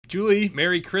Julie,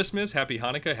 Merry Christmas, Happy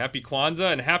Hanukkah, Happy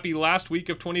Kwanzaa, and Happy last week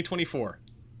of 2024.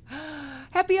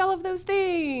 Happy all of those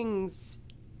things.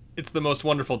 It's the most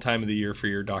wonderful time of the year for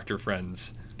your doctor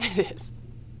friends. It is.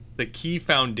 The key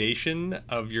foundation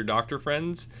of your doctor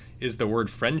friends is the word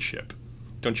friendship.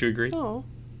 Don't you agree? Oh,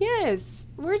 yes.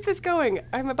 Where's this going?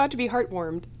 I'm about to be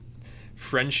heartwarmed.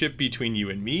 Friendship between you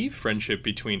and me, friendship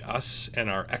between us and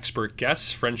our expert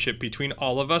guests, friendship between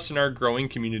all of us and our growing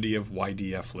community of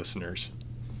YDF listeners.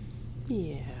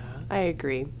 Yeah, I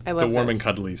agree. I love the warm this. and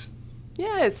cuddlies.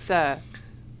 Yes.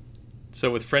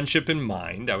 So with friendship in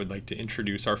mind, I would like to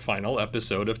introduce our final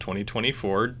episode of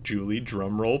 2024. Julie,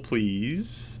 drum roll,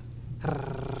 please.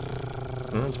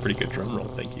 That's a pretty good drum roll,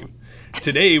 thank you.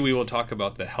 Today we will talk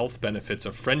about the health benefits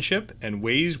of friendship and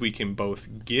ways we can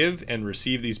both give and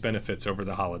receive these benefits over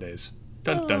the holidays.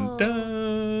 Dun dun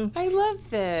dun! I love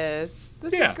this.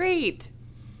 This is great.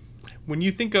 When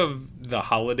you think of the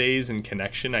holidays and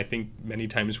connection, I think many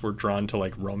times we're drawn to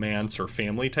like romance or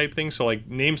family type things. So like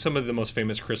name some of the most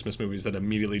famous Christmas movies that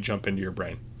immediately jump into your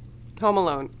brain. Home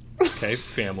Alone. Okay,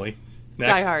 family. Next.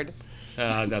 Die Hard.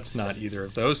 That's not either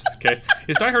of those. Okay.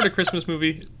 Is Die Hard a Christmas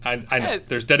movie? I know. Yes.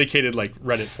 There's dedicated like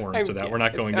Reddit forums to that. We're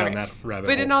not going down that rabbit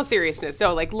hole. But in all seriousness,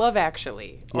 so like Love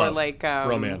Actually. Love. Or like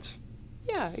romance.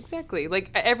 Yeah, exactly. Like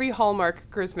every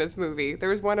Hallmark Christmas movie. There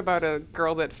was one about a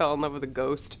girl that fell in love with a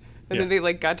ghost. And then they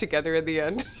like got together at the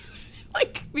end.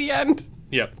 Like the end.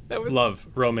 Yep. Love,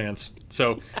 romance.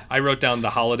 So I wrote down The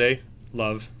Holiday,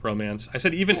 love, romance. I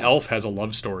said even Elf has a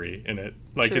love story in it.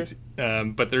 Like True. it's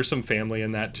but there's some family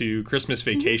in that too. Christmas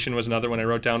Vacation was another one I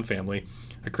wrote down, family.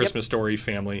 A Christmas Story,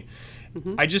 family.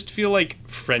 I just feel like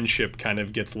friendship kind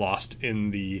of gets lost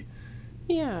in the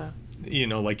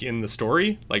like in the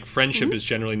story. Like friendship is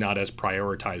generally not as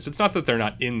prioritized. It's not that they're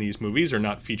not in these movies or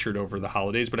not featured over the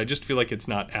holidays, but I just feel like it's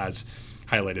not as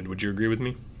highlighted. Would you agree with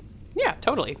me? Yeah,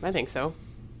 totally. I think so.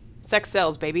 Sex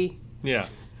sells, baby. Yeah.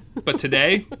 But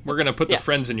today, we're going to put the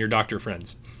friends in your doctor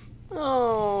friends.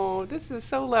 Oh, this is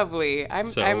so lovely.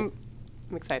 I'm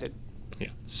excited. Yeah.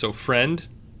 So friend,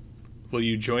 will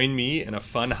you join me in a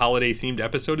fun holiday themed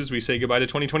episode as we say goodbye to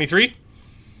 2023?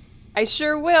 I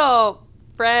sure will,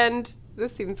 friend.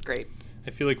 This seems great.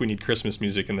 I feel like we need Christmas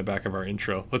music in the back of our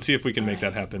intro. Let's see if we can make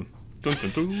that happen. Dun,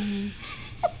 dun, dun.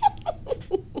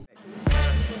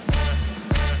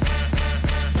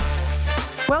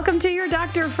 Welcome to Your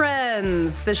Doctor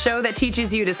Friends, the show that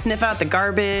teaches you to sniff out the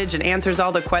garbage and answers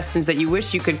all the questions that you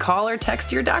wish you could call or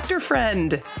text your doctor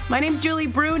friend. My name's Julie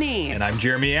Bruni. And I'm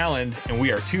Jeremy Allen, and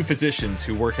we are two physicians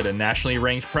who work at a nationally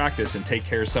ranked practice and take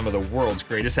care of some of the world's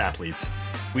greatest athletes.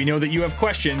 We know that you have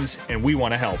questions, and we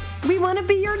want to help. We want to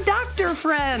be your doctor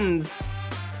friends.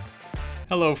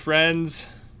 Hello, friends.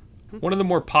 One of the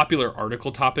more popular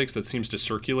article topics that seems to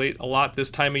circulate a lot this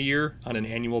time of year on an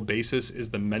annual basis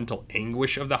is the mental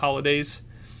anguish of the holidays.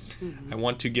 I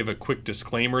want to give a quick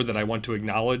disclaimer that I want to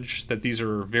acknowledge that these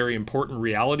are very important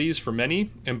realities for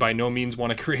many, and by no means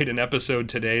want to create an episode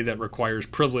today that requires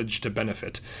privilege to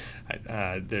benefit.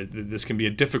 This can be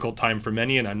a difficult time for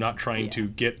many, and I'm not trying to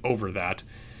get over that.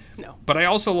 No. But I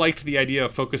also liked the idea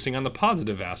of focusing on the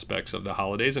positive aspects of the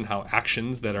holidays and how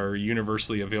actions that are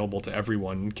universally available to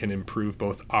everyone can improve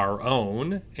both our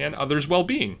own and others'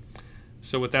 well-being.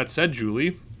 So with that said,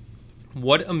 Julie,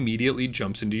 what immediately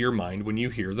jumps into your mind when you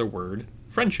hear the word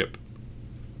friendship?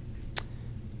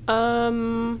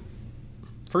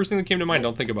 First thing that came to mind,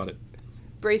 don't think about it.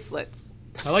 Bracelets.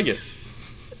 I like it.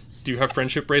 Do you have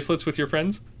friendship bracelets with your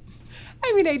friends?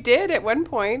 I mean, I did at one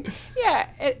point. Yeah,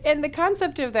 and the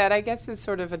concept of that, I guess, is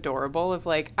sort of adorable. Of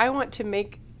like, I want to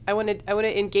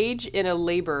engage in a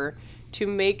labor to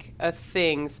make a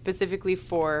thing specifically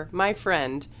for my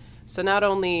friend. So not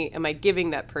only am I giving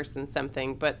that person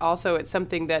something, but also it's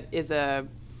something that is it's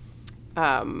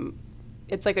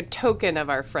like a token of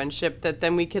our friendship that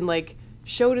then we can like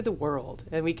show to the world,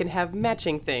 and we can have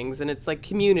matching things, and it's like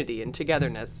community and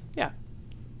togetherness. Yeah.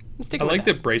 I like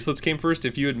that bracelets came first.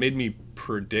 If you had made me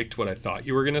predict what I thought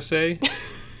you were going to say,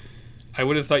 I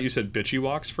would have thought you said bitchy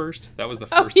walks first. That was the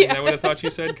first thing I would have thought you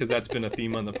said, because that's been a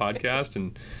theme on the podcast,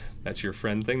 and that's your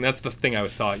friend thing. That's the thing I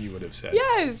thought you would have said.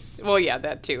 Yes. Well, yeah,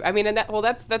 that too. I mean, and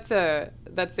that's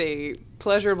a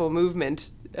pleasurable movement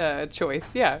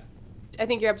choice. Yeah. I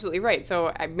think you're absolutely right.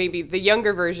 So maybe the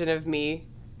younger version of me,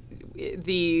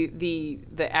 the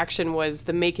action was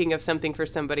the making of something for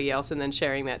somebody else and then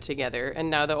sharing that together. And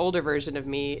now the older version of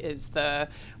me is the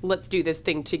let's do this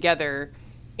thing together,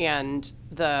 and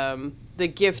the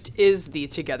gift is the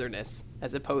togetherness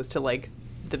as opposed to like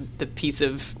the piece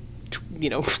of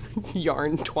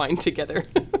yarn twined together.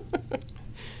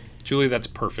 Julie, that's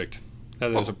perfect.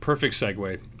 That is a perfect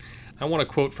segue. I want to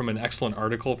quote from an excellent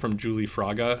article from Julie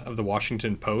Fraga of the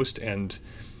Washington Post, and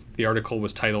the article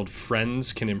was titled,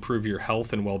 "Friends Can Improve Your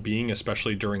Health and Well-Being,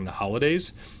 Especially During the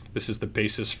Holidays." This is the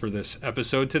basis for this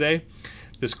episode today.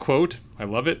 This quote, I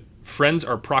love it, "Friends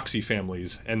are proxy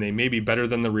families, and they may be better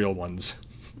than the real ones."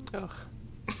 Ugh,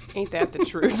 ain't that the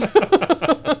truth?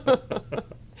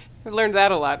 I've learned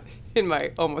that a lot in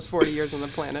my almost 40 years on the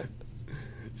planet.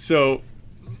 So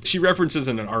she references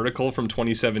in an article from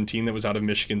 2017 that was out of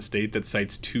Michigan State that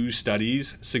cites 2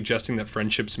 studies suggesting that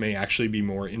friendships may actually be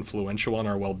more influential on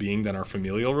our well-being than our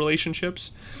familial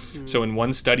relationships. So in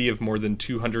one study of more than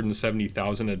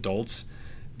 270,000 adults,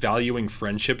 valuing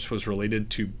friendships was related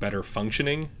to better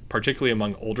functioning, particularly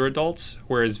among older adults,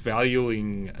 whereas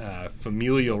valuing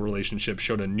familial relationships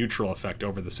showed a neutral effect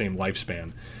over the same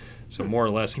lifespan. So more or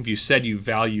less, if you said you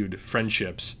valued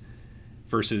friendships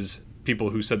versus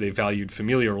people who said they valued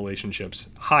familial relationships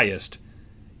highest,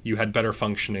 you had better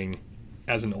functioning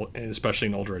especially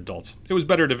in older adults. It was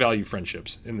better to value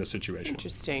friendships in this situation.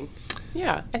 Interesting.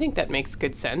 Yeah, I think that makes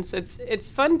good sense. It's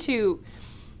fun to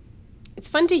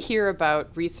hear about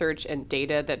research and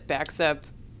data that backs up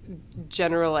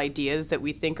general ideas that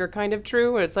we think are kind of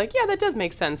true. And it's like, yeah, that does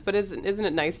make sense. But isn't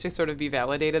it nice to sort of be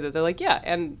validated that they're like, yeah,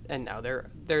 and now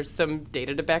there's some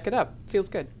data to back it up. Feels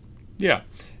good. Yeah.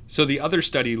 So the other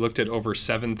study looked at over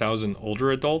 7,000 older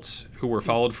adults who were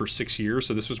followed for 6 years.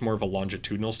 So this was more of a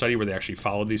longitudinal study where they actually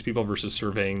followed these people versus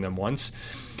surveying them once.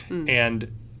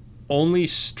 And only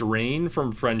strain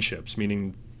from friendships,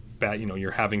 meaning that,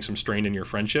 you're having some strain in your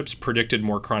friendships, predicted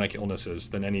more chronic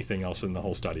illnesses than anything else in the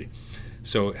whole study.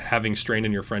 So having strain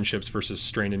in your friendships versus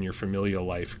strain in your familial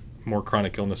life, more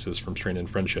chronic illnesses from strain in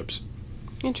friendships.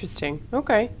 Interesting.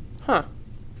 Okay. Huh.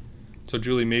 So,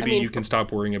 Julie, maybe you can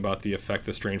stop worrying about the effect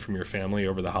the strain from your family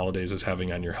over the holidays is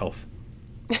having on your health.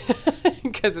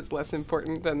 Because it's less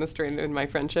important than the strain in my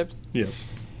friendships? Yes.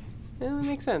 Well, that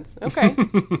makes sense. Okay.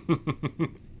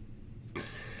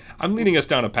 I'm leading us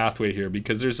down a pathway here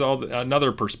because there's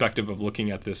another perspective of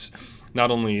looking at this,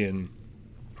 not only in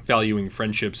valuing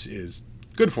friendships is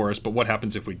good for us, but what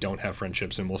happens if we don't have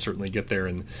friendships, and we'll certainly get there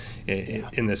in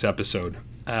this episode.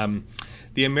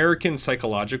 The American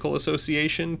Psychological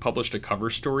Association published a cover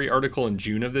story article in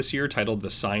June of this year titled "The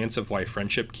Science of Why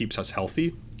Friendship Keeps Us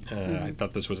Healthy." I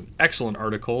thought this was an excellent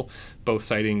article, both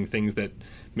citing things that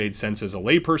made sense as a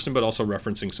layperson, but also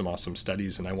referencing some awesome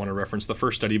studies. And I want to reference the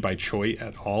first study by Choi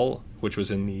et al., which was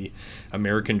in the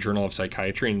American Journal of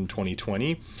Psychiatry in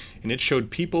 2020. And it showed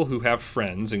people who have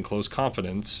friends in close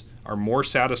confidence are more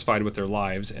satisfied with their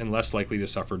lives and less likely to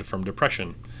suffer from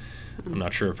depression. I'm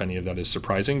not sure if any of that is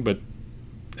surprising, but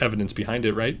evidence behind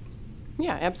it, right?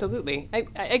 Yeah, absolutely.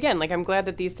 I'm glad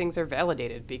that these things are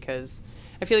validated, because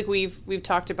I feel like we've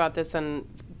talked about this on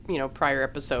prior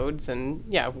episodes, and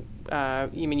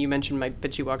you mentioned my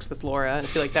bitchy walks with Laura, and I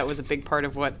feel like that was a big part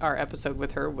of what our episode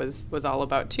with her was all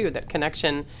about too, that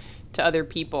connection to other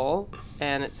people.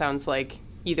 And it sounds like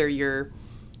either your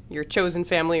chosen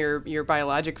family or your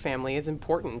biologic family is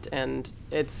important, and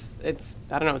it's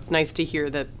I don't know, it's nice to hear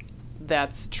that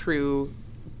that's true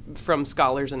from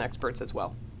scholars and experts as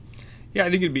well. Yeah, I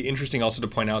think it'd be interesting also to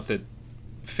point out that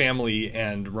family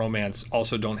and romance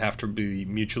also don't have to be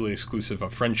mutually exclusive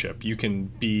of friendship. You can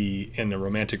be in a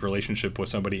romantic relationship with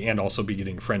somebody and also be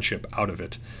getting friendship out of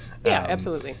it. Yeah,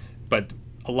 absolutely. But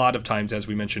a lot of times, as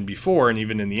we mentioned before, and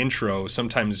even in the intro,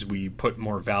 sometimes we put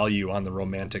more value on the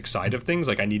romantic side of things.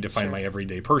 Like, I need to find my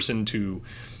everyday person to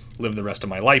live the rest of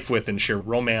my life with and share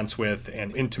romance with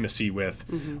and intimacy with,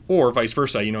 or vice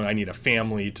versa. I need a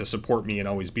family to support me and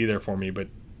always be there for me. But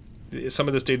some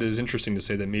of this data is interesting to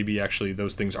say that maybe actually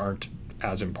those things aren't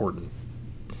as important.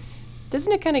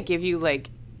 Doesn't it kind of give you, like,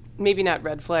 maybe not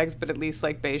red flags, but at least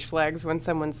like beige flags when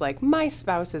someone's like, my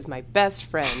spouse is my best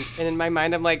friend? And in my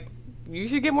mind, I'm like, you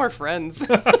should get more friends.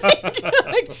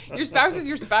 like, your spouse is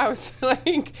your spouse.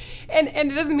 and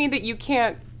it doesn't mean that you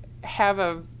can't have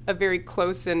a very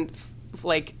close and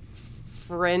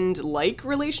friend-like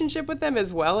relationship with them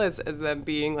as well as them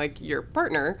being like your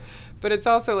partner. But it's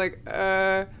also like,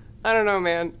 I don't know,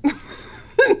 man.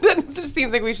 That just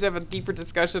seems like we should have a deeper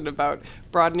discussion about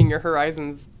broadening your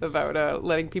horizons, about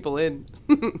letting people in.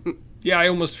 Yeah, I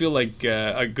almost feel like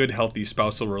a good, healthy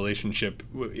spousal relationship,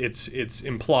 it's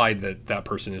implied that that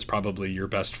person is probably your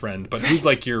best friend, but who's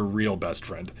like your real best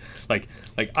friend? Like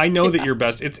I know that your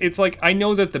best, it's like, I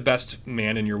know that the best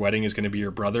man in your wedding is going to be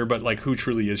your brother, but like, who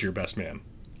truly is your best man?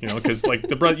 Because like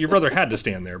your brother had to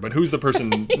stand there, but who's the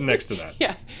person next to that?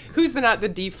 Yeah, who's not the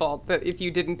default that if you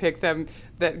didn't pick them,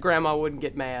 that grandma wouldn't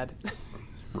get mad?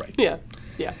 Right. Yeah,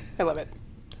 I love it.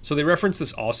 So they reference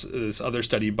this other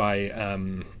study by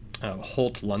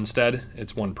Holt Lundstedt.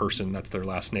 It's one person, that's their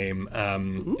last name.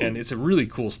 And it's a really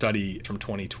cool study from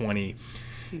 2020.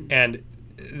 And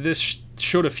this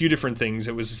showed a few different things.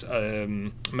 It was a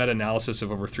meta-analysis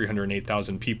of over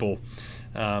 308,000 people.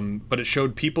 But it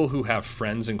showed people who have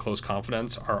friends and close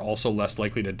confidants are also less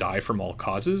likely to die from all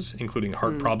causes, including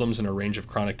heart problems and a range of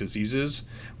chronic diseases,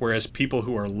 whereas people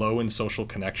who are low in social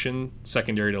connection,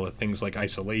 secondary to things like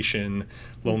isolation,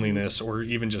 loneliness, or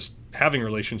even just having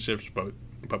relationships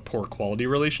but poor quality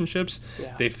relationships,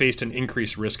 they faced an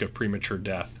increased risk of premature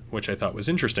death, which I thought was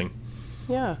interesting.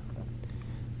 Yeah.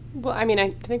 Well, I mean,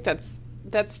 I think that's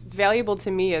valuable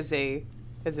to me as an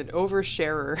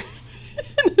oversharer.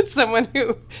 Someone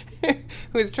who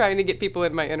is trying to get people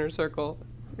in my inner circle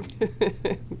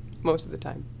most of the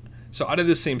time. So out of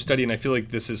this same study, and I feel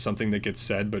like this is something that gets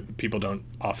said, but people don't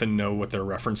often know what they're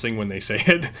referencing when they say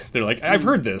it. They're like, I've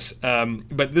heard this.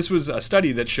 But this was a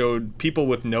study that showed people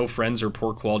with no friends or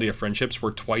poor quality of friendships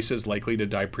were twice as likely to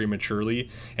die prematurely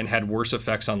and had worse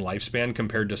effects on lifespan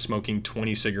compared to smoking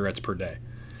 20 cigarettes per day.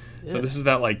 Yeah. So this is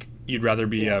that, like, you'd rather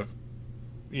be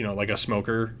like a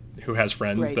smoker who has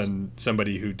friends than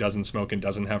somebody who doesn't smoke and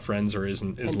doesn't have friends or is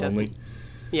lonely.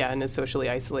 Yeah, and is socially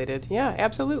isolated. Yeah,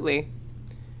 absolutely.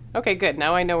 Okay, good.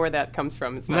 Now I know where that comes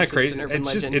from. It's not just an urban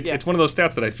legend. It's one of those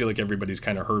stats that I feel like everybody's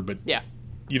kind of heard, but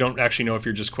you don't actually know if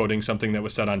you're just quoting something that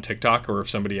was said on TikTok or if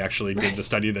somebody actually did the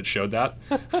study that showed that.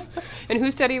 And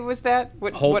whose study was that?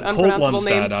 What Holt unpronounceable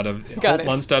Lundstedt name? Holt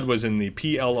Lundstedt was in the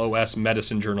PLOS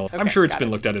Medicine Journal. Okay, I'm sure it's been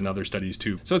looked at in other studies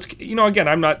too. So it's, again,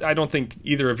 I don't think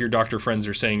either of your doctor friends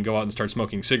are saying go out and start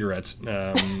smoking cigarettes.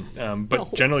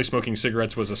 But generally smoking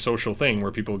cigarettes was a social thing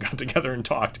where people got together and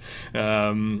talked.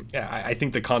 I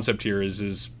think the concept here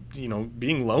is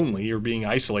being lonely or being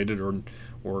isolated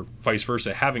or vice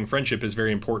versa, having friendship is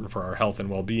very important for our health and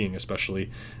well-being,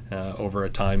 especially over a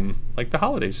time like the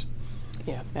holidays.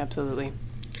 Yeah, absolutely.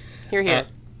 Here.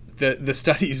 The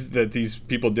studies that these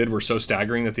people did were so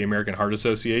staggering that the American Heart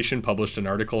Association published an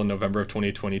article in November of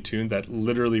 2022 that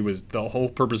literally was, the whole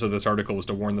purpose of this article was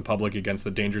to warn the public against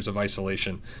the dangers of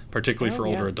isolation, particularly for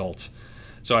older adults.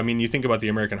 So, I mean, you think about the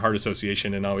American Heart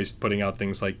Association and always putting out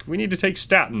things like, we need to take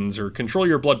statins or control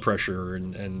your blood pressure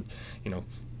and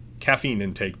caffeine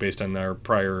intake based on our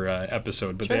prior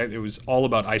episode, but it was all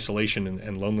about isolation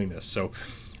and loneliness. So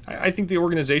I think the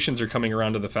organizations are coming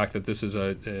around to the fact that this is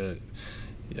a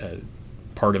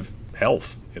part of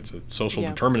health. It's a social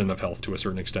determinant of health to a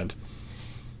certain extent.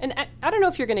 And I don't know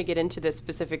if you're going to get into this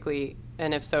specifically,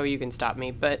 and if so, you can stop me,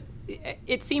 but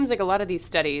it seems like a lot of these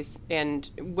studies, and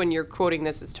when you're quoting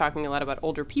this, it's talking a lot about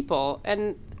older people,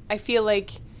 and I feel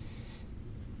like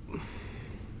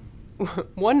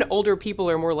older people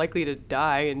are more likely to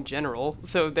die in general,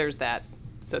 so there's that.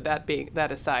 So that being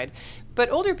that aside, but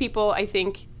older people, I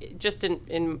think, just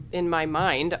in my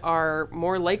mind, are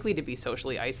more likely to be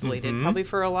socially isolated, probably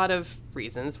for a lot of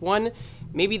reasons. One,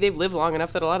 maybe they've lived long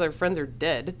enough that a lot of their friends are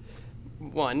dead.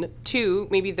 One, two,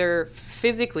 maybe they're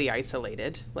physically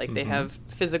isolated, like they have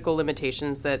physical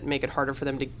limitations that make it harder for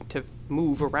them to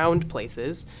move around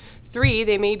places. Three,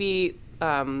 they may be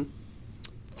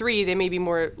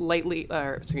more likely,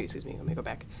 excuse me, let me go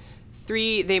back.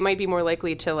 Three, they might be more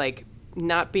likely to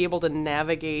not be able to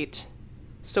navigate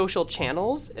social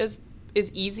channels as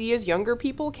easy as younger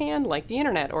people can, like the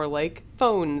internet or like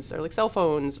phones or like cell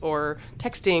phones or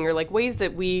texting or like ways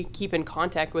that we keep in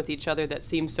contact with each other that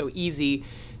seems so easy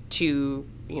to,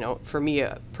 for me,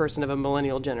 a person of a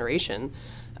millennial generation.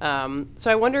 So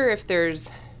I wonder if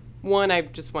there's, one, I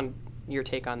just want your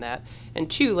take on that. And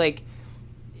two,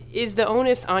 is the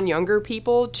onus on younger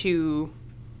people to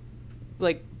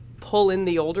pull in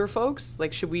the older folks?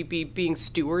 Should we be being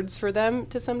stewards for them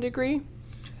to some degree?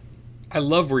 I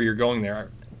love where you're going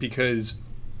there because,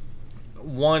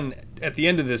 one, at the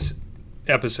end of this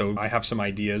episode, I have some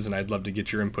ideas and I'd love to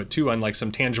get your input too on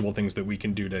some tangible things that we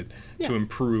can do to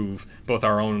improve both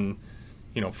our own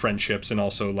friendships and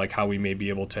also how we may be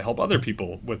able to help other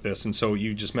people with this. And so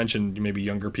you just mentioned maybe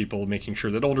younger people making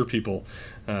sure that older people,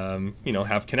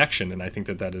 have connection. And I think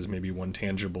that is maybe one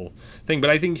tangible thing. But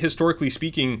I think historically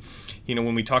speaking,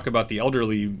 when we talk about the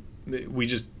elderly, we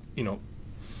just,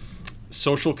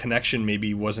 social connection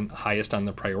maybe wasn't highest on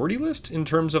the priority list in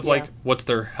terms of what's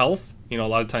their health. A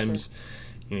lot of times,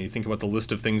 you think about the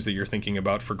list of things that you're thinking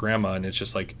about for grandma and it's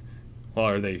just well,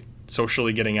 are they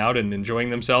socially getting out and enjoying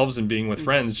themselves and being with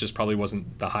friends just probably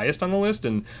wasn't the highest on the list.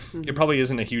 And it probably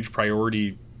isn't a huge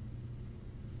priority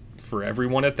for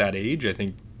everyone at that age. I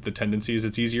think the tendency is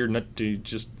it's easier not to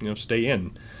just, stay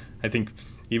in. I think,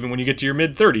 even when you get to your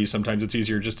mid-30s, sometimes it's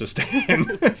easier just to stay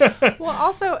in. Well,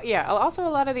 also a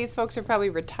lot of these folks are probably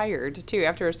retired too.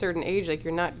 After a certain age, like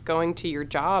you're not going to your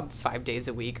job 5 days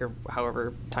a week or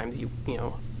however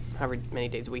however many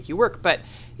days a week you work. But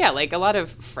yeah, like a lot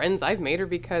of friends I've made are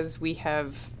because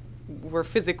we're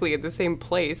physically at the same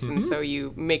place, and so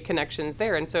you make connections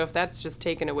there. And so if that's just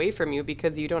taken away from you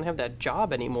because you don't have that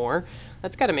job anymore,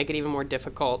 that's got to make it even more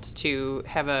difficult to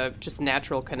have a just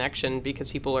natural connection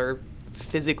because people are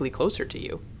physically closer to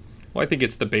you. Well, I think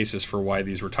it's the basis for why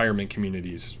these retirement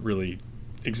communities really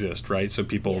exist, right? So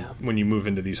people, when you move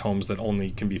into these homes that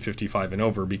only can be 55 and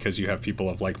over, because you have people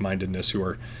of like-mindedness who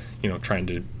are, trying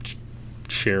to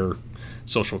share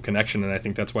social connection, and I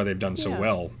think that's why they've done so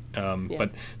well.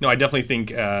 But no, I definitely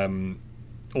think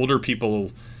older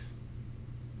people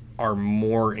are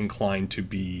more inclined to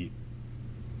be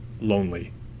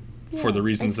lonely for the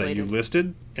reasons that you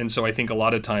listed. And so I think a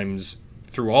lot of times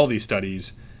through all these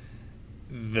studies,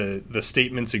 the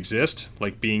statements exist,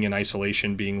 like being in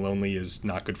isolation, being lonely is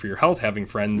not good for your health, having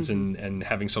friends and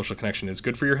having social connection is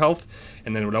good for your health.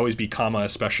 And then it would always be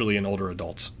especially in older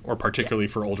adults, or particularly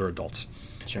for older adults.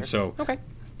 Sure. And so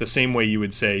the same way you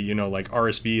would say, like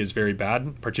RSV is very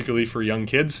bad, particularly for young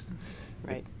kids.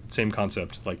 Right. Same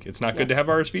concept. Like it's not good to have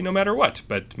RSV no matter what,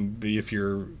 but if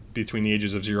you're between the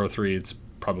ages of 0 and 3, it's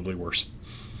probably worse.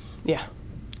 Yeah.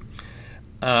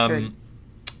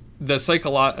 The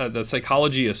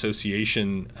Psychology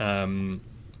Association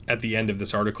at the end of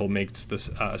this article makes this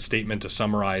statement to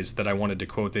summarize that I wanted to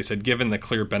quote. They said, given the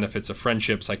clear benefits of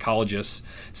friendship, psychologists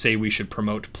say we should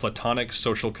promote platonic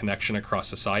social connection across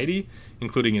society,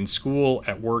 including in school,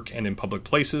 at work, and in public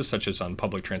places, such as on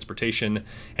public transportation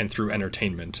and through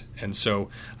entertainment. And so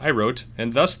I wrote,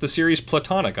 and thus the series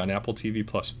Platonic on Apple TV+.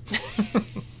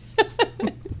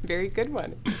 Very good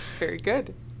one. Very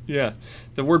good. Yeah.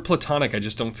 The word platonic, I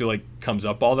just don't feel like comes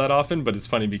up all that often, but it's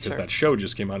funny because that show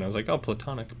just came out and I was like, oh,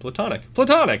 platonic.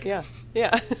 Yeah.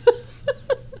 Yeah.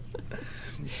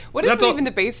 What is even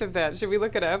the base of that? Should we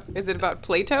look it up? Is it about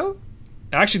Plato?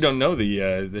 I actually don't know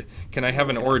the can I have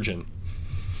an origin?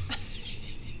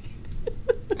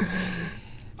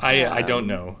 I don't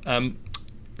know.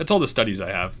 That's all the studies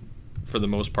I have for the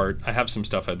most part. I have some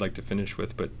stuff I'd like to finish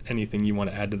with, but anything you want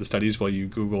to add to the studies while you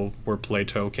Google where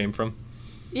Plato came from?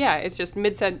 Yeah, it's just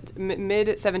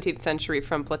mid-17th century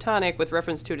from Platonic with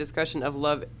reference to a discussion of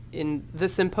love in The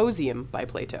Symposium by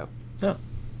Plato. Oh,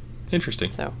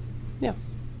 interesting. So, yeah.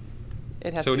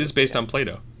 It is based on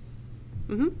Plato.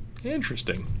 Mm-hmm.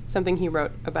 Interesting. Something he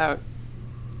wrote about,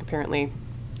 apparently,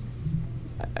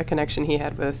 a connection he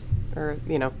had with, or,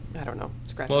 I don't know.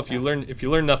 Well, if you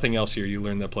learn nothing else here, you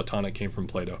learn that Platonic came from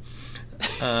Plato.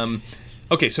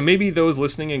 Okay, so maybe those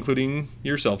listening, including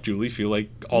yourself, Julie, feel like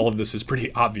all of this is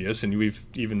pretty obvious, and we've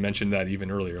even mentioned that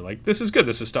even earlier. Like, this is good.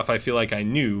 This is stuff I feel like I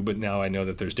knew, but now I know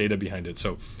that there's data behind it.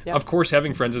 So, Of course,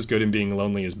 having friends is good and being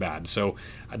lonely is bad. So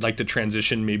I'd like to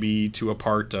transition maybe to a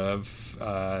part of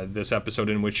this episode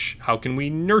in which how can we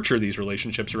nurture these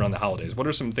relationships around the holidays? What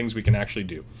are some things we can actually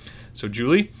do? So,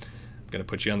 Julie, I'm going to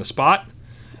put you on the spot.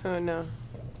 Oh, no.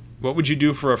 What would you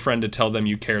do for a friend to tell them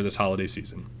you care this holiday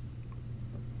season?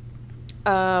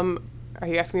 Are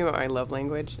you asking me about my love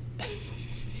language?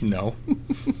 No.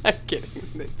 I'm kidding.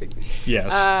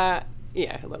 Yes.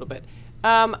 Yeah, a little bit.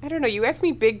 I don't know. You ask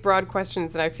me big, broad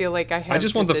questions, and I feel like I have. I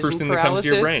just want the first thing that comes to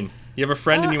your brain. You have a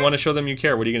friend and you want to show them you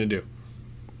care. What are you going to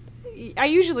do? I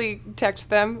usually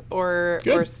text them or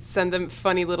send them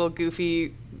funny little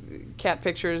goofy cat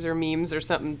pictures or memes or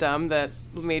something dumb that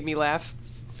made me laugh.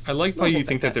 I like how you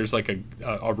think that there's like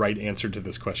a right answer to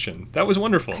this question. That was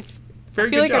wonderful. I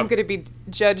feel like I'm going to be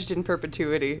judged in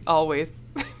perpetuity, always.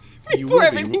 Before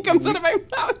everything comes out of my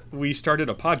mouth. We started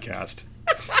a podcast.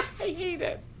 I hate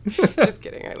it. Just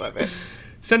kidding. I love it.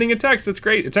 Sending a text, that's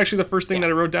great. It's actually the first thing that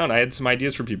I wrote down. I had some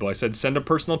ideas for people. I said, send a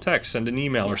personal text, send an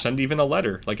email, or send even a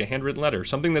letter, like a handwritten letter.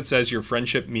 Something that says your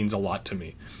friendship means a lot to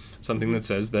me. Something that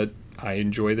says that I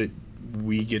enjoy that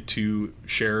we get to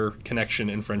share connection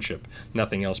and friendship.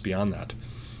 Nothing else beyond that.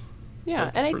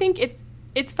 Yeah, and I think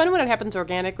it's fun when it happens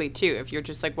organically, too. If you're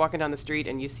just, like, walking down the street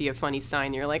and you see a funny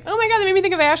sign, you're like, oh, my God, that made me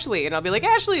think of Ashley. And I'll be like,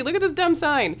 Ashley, look at this dumb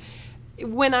sign.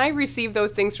 When I receive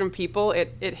those things from people,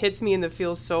 it hits me in the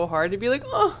feels so hard to be like,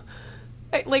 oh,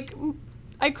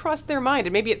 I crossed their mind.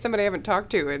 And maybe it's somebody I haven't talked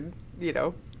to in,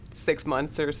 6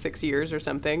 months or 6 years or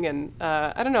something. And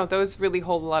I don't know, those really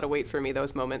hold a lot of weight for me,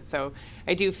 those moments. So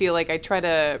I do feel like I try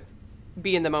to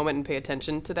be in the moment and pay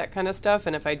attention to that kind of stuff.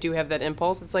 And if I do have that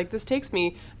impulse, it's like, this takes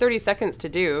me 30 seconds to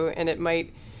do, and it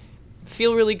might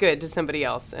feel really good to somebody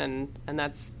else. And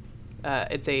that's,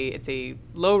 it's a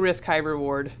low risk, high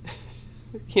reward,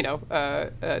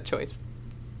 choice.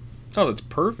 Oh, that's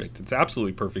perfect. It's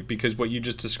absolutely perfect, because what you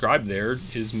just described there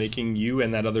is making you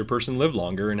and that other person live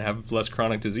longer and have less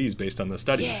chronic disease based on the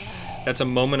studies. Yeah. That's a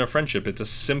moment of friendship. It's a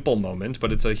simple moment,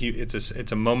 but it's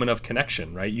a moment of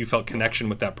connection, right? You felt connection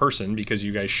with that person because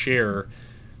you guys share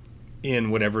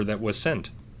in whatever that was sent.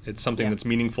 It's something that's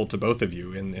meaningful to both of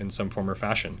you in some form or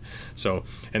fashion. So,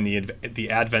 and the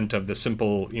advent of the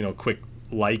simple, quick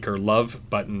like or love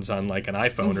buttons on like an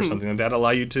iPhone or something like that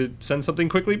allow you to send something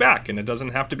quickly back, and it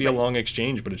doesn't have to be a long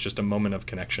exchange, but it's just a moment of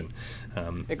connection.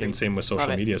 And same with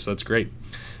social media, so that's great.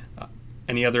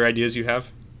 Any other ideas you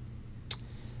have?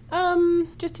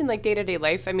 Just in like day-to-day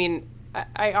life, I mean,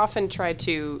 I often try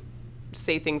to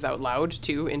say things out loud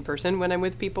too in person when I'm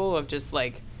with people, of just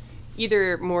like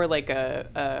either more like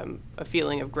a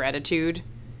feeling of gratitude.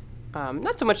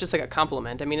 Not so much just like a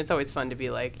compliment. I mean, it's always fun to be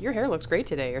like, your hair looks great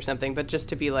today or something, but just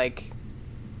to be like,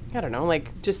 I don't know,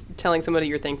 like just telling somebody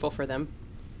you're thankful for them.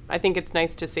 I think it's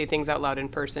nice to say things out loud in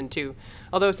person too.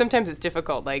 Although sometimes it's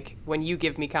difficult, like when you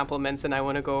give me compliments and I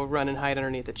want to go run and hide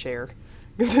underneath a chair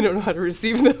because I don't know how to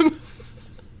receive them.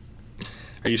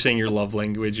 Are you saying your love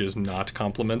language is not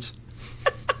compliments?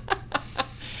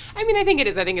 I mean, I think it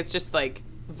is. I think it's just like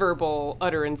verbal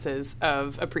utterances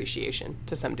of appreciation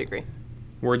to some degree.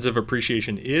 Words of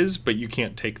appreciation is, but you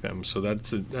can't take them. So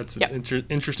that's an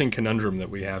interesting conundrum that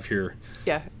we have here.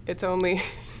 Yeah, it's only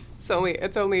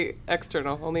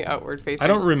external, only outward facing. I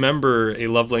don't remember a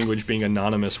love language being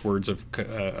anonymous words of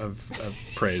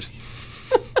praise.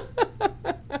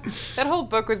 That whole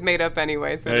book was made up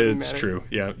anyway, so it doesn't matter. It's true.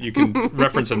 Yeah, you can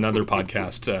reference another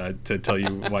podcast to tell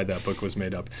you why that book was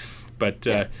made up. But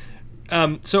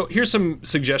so here's some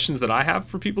suggestions that I have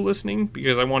for people listening,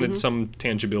 because I wanted some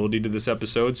tangibility to this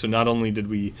episode. So not only did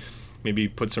we maybe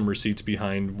put some receipts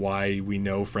behind why we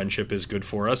know friendship is good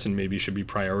for us and maybe should be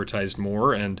prioritized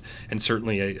more, and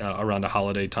certainly around a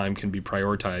holiday time can be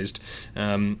prioritized,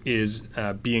 is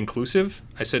be inclusive.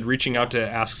 I said reaching out to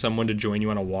ask someone to join you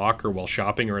on a walk or while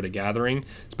shopping or at a gathering,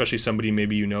 especially somebody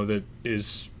maybe that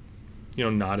is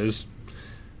not as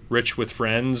rich with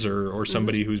friends, or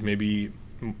somebody who's maybe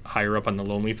higher up on the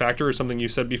lonely factor, or something you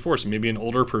said before. So maybe an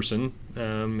older person,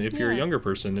 if you're a younger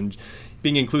person, and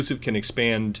being inclusive can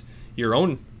expand your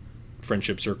own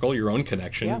friendship circle, your own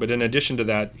connection. But in addition to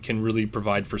that, can really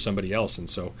provide for somebody else. And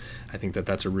so I think that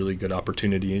that's a really good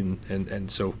opportunity.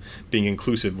 And so being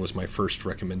inclusive was my first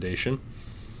recommendation.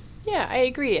 Yeah, I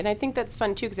agree. And I think that's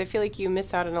fun too, because I feel like you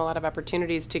miss out on a lot of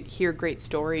opportunities to hear great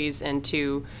stories and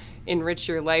to enrich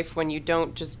your life when you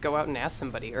don't just go out and ask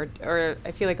somebody. Or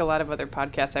I feel like a lot of other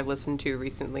podcasts I've listened to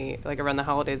recently, like around the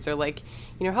holidays, they're like,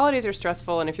 holidays are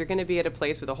stressful, and if you're going to be at a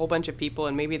place with a whole bunch of people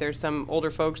and maybe there's some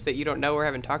older folks that you don't know or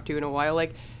haven't talked to in a while,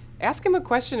 like ask them a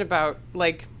question about,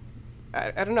 like,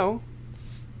 I don't know,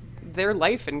 their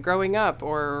life and growing up,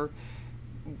 or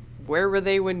where were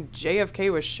they when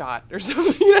JFK was shot or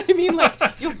something? You know what I mean? Like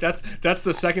that's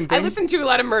the second thing. I listen to a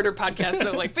lot of murder podcasts,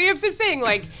 so like, but I'm just saying,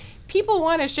 like, people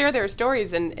want to share their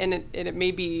stories, and it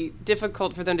may be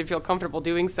difficult for them to feel comfortable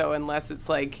doing so unless it's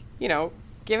like,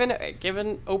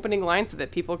 given opening lines so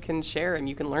that people can share and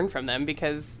you can learn from them,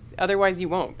 because otherwise you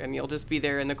won't, and you'll just be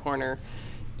there in the corner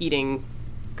eating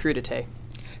crudité.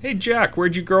 Hey, Jack,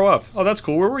 where'd you grow up? Oh, that's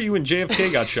cool. Where were you when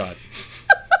JFK got shot?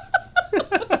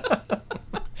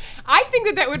 I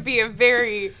think that would be a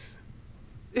very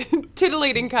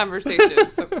titillating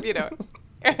conversation. So,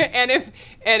 and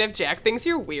if Jack thinks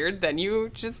you're weird, then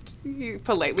you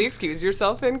politely excuse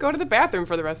yourself and go to the bathroom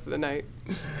for the rest of the night.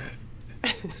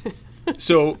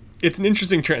 So it's an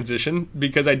interesting transition,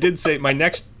 because I did say my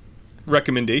next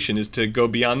recommendation is to go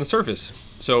beyond the surface.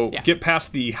 So get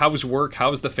past the how's work,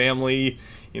 how's the family,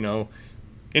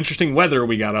 interesting weather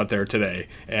we got out there today,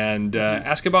 and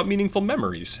ask about meaningful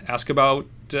memories. Ask about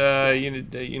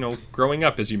growing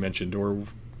up, as you mentioned, or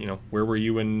where were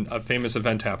you when a famous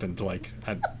event happened, like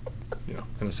an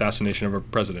assassination of a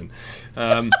president.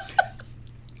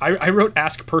 I wrote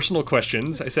ask personal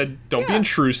questions. I said don't be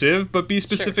intrusive, but be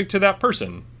specific to that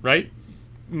person, right?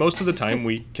 Most of the time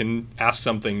we can ask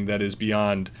something that is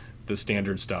beyond the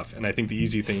standard stuff, and I think the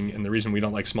easy thing, and the reason we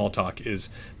don't like small talk, is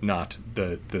not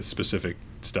the specific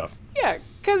stuff. Yeah,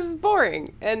 because it's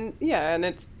boring, and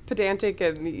it's pedantic,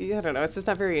 and I don't know, it's just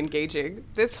not very engaging.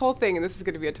 This whole thing, and this is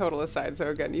going to be a total aside, so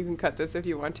again, you can cut this if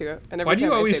you want to. And why do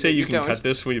you always say you can cut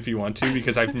this if you want to?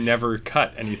 Because I've never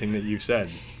cut anything that you've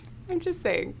said. I'm just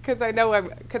saying, because I know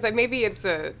maybe it's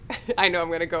I know I'm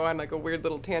going to go on like a weird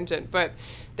little tangent, but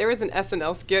there was an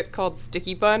SNL skit called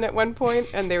Sticky Bun at one point,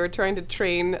 and they were trying to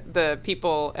train the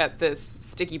people at this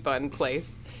Sticky Bun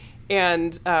place.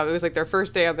 And it was like their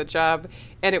first day on the job,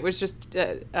 and it was just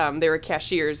they were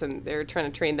cashiers, and they were trying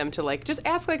to train them to like just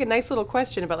ask like a nice little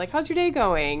question about like, how's your day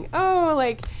going? Oh,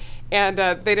 like, and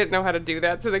they didn't know how to do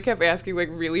that, so they kept asking like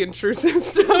really intrusive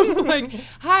stuff, like,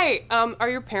 hi, are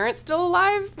your parents still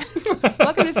alive?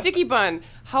 Welcome to Sticky Bun.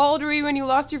 How old were you when you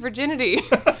lost your virginity?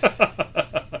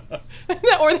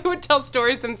 Or they would tell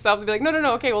stories themselves and be like,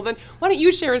 no, okay, well then why don't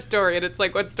you share a story? And it's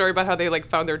like one story about how they like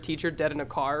found their teacher dead in a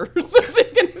car or something.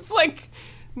 And it's like,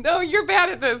 no, you're bad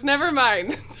at this. Never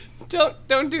mind. Don't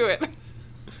do it.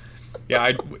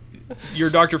 Yeah, your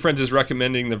doctor friends is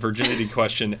recommending the virginity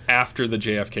question after the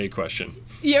JFK question.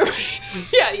 Yeah,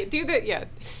 right. Yeah,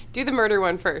 do the murder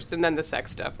one first and then the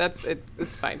sex stuff.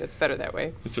 It's fine. It's better that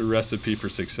way. It's a recipe for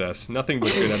success. Nothing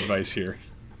but good advice here.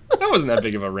 That wasn't that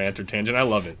big of a rant or tangent. I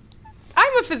love it.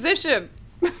 I'm a physician.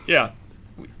 Yeah.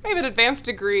 I have an advanced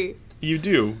degree. You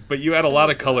do, but you add a lot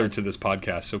of color to this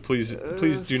podcast, so please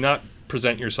do not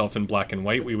present yourself in black and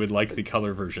white. We would like the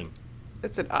color version.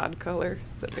 It's an odd color.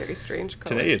 It's a very strange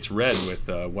color. Today it's red with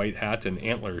a white hat and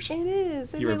antlers. It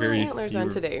is. You were very antlers on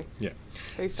today. Yeah.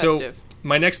 Very festive. So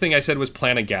my next thing I said was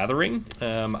plan a gathering.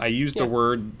 I used the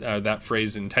word, that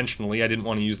phrase intentionally. I didn't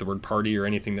want to use the word party or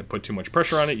anything that put too much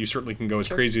pressure on it. You certainly can go as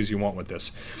crazy as you want with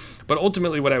this. But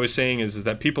ultimately what I was saying is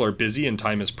that people are busy and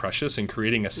time is precious, and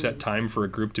creating a set time for a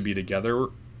group to be together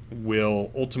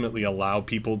will ultimately allow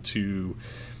people to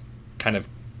kind of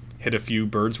hit a few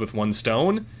birds with one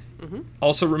stone. Mm-hmm.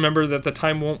 Also remember that the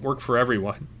time won't work for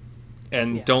everyone.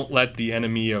 And don't let the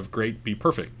enemy of great be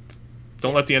perfect.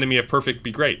 Don't let the enemy of perfect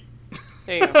be great.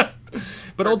 There you go.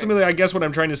 But ultimately, I guess what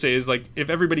I'm trying to say is, like,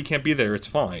 if everybody can't be there, it's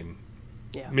fine.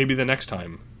 Yeah. Maybe the next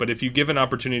time. But if you give an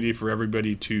opportunity for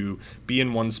everybody to be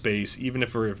in one space, even if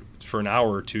for an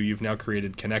hour or two, you've now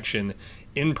created connection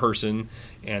in person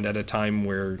and at a time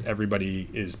where everybody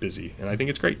is busy. And I think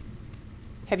it's great.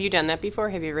 Have you done that before?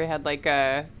 Have you ever had like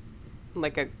a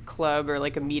club or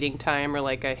like a meeting time or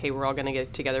like a, hey, we're all going to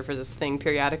get together for this thing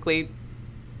periodically?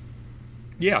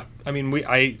 Yeah. I mean, we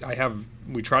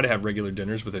try to have regular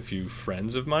dinners with a few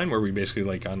friends of mine where we basically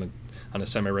like on a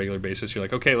semi-regular basis, you're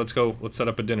like, okay, let's set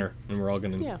up a dinner and we're all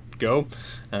going to go.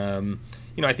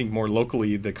 I think more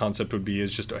locally, the concept would be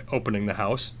is just opening the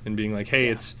house and being like,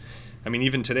 hey,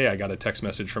 even today I got a text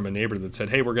message from a neighbor that said,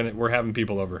 hey, we're having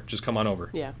people over. Just come on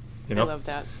over. Yeah. You know? I love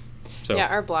that. So. Yeah,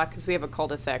 our block, because we have a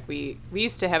cul-de-sac, we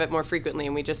used to have it more frequently,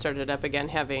 and we just started up again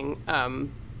having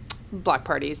block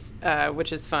parties,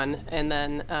 which is fun. And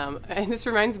then, and this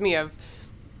reminds me of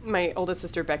my oldest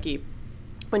sister, Becky.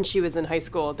 When she was in high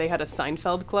school, they had a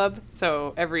Seinfeld club.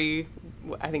 So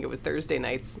I think it was Thursday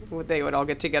nights, they would all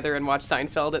get together and watch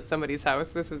Seinfeld at somebody's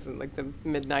house. This was in like the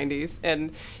mid-90s.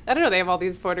 And I don't know, they have all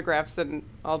these photographs and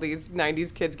all these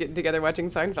 90s kids getting together watching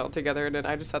Seinfeld together. And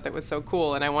I just thought that was so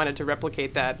cool. And I wanted to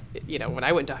replicate that, when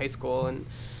I went to high school. And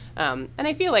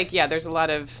I feel like, there's a lot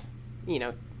of,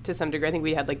 to some degree, I think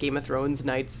we had like Game of Thrones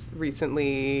nights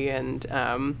recently. And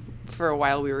for a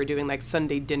while we were doing like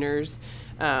Sunday dinners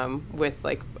with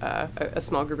like a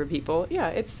small group of people. Yeah,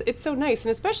 it's so nice,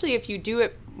 and especially if you do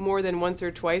it more than once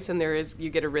or twice, and you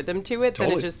get a rhythm to it,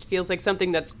 then it just feels like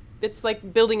something it's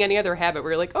like building any other habit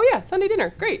where you're like, oh yeah, Sunday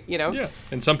dinner, great, Yeah,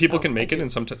 and some people can make it,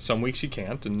 and some weeks you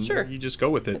can't, and you just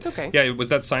go with it. It's okay. Yeah, was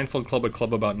that Seinfeld club a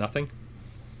club about nothing?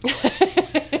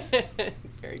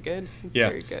 It's very good.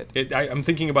 Very good. I'm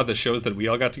thinking about the shows that we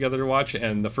all got together to watch,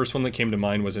 and the first one that came to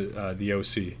mind was the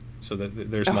OC. So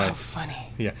there's my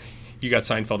funny. Yeah. You got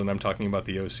Seinfeld, and I'm talking about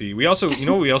the OC. We also,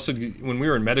 when we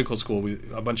were in medical school,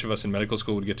 a bunch of us in medical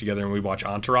school would get together and we'd watch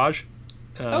Entourage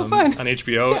fun. on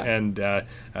HBO. Yeah.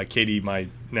 And Katie, my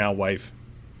now wife,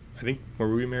 I think,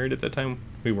 were we married at that time?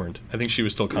 We weren't. I think she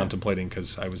was still contemplating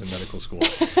because I was in medical school.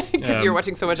 Because you were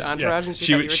watching so much Entourage, and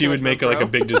she would make like a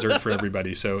big dessert for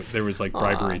everybody. So there was like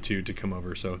bribery too to come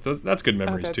over. So that's good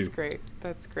memories too.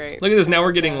 That's great. Look at this. Now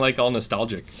we're getting like all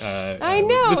nostalgic. I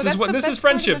know. This is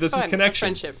friendship. This is connection.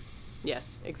 Friendship.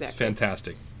 Yes, exactly. It's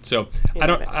fantastic. So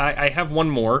I have one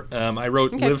more. I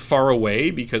wrote Live Far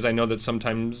Away because I know that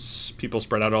sometimes people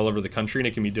spread out all over the country and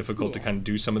it can be difficult to kind of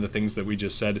do some of the things that we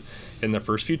just said in the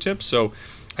first few tips. So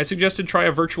I suggested try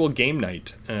a virtual game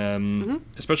night.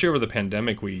 Especially over the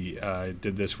pandemic, we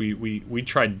did this. We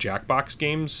tried Jackbox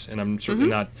games, and I'm certainly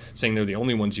not saying they're the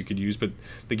only ones you could use, but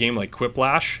the game like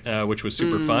Quiplash, which was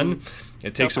super fun.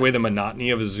 It takes away the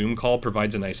monotony of a Zoom call,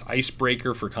 provides a nice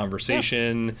icebreaker for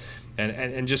conversation,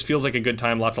 and just feels like a good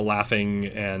time, lots of laughing,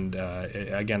 and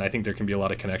again, I think there can be a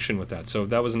lot of connection with that. So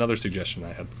that was another suggestion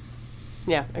I had.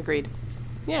 Yeah, agreed.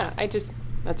 Yeah,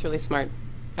 that's really smart.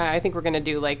 I think we're going to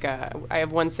do I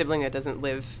have one sibling that doesn't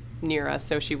live near us,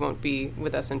 so she won't be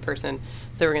with us in person.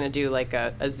 So we're going to do like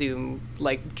a Zoom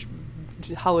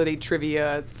holiday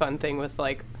trivia fun thing with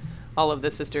like all of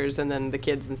the sisters, and then the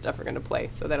kids and stuff are going to play.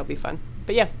 So that'll be fun.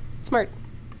 But yeah, smart.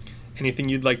 Anything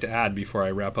you'd like to add before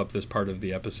I wrap up this part of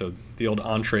the episode? The old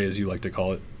entree, as you like to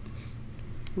call it.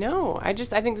 No, I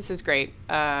think this is great.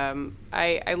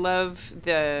 I love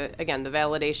the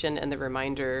validation and the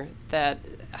reminder that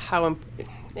how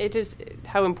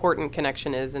important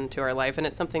connection is into our life, and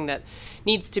it's something that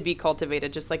needs to be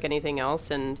cultivated just like anything else.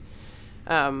 And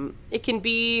it can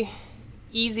be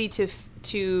easy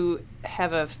to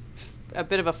have a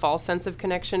bit of a false sense of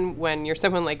connection when you're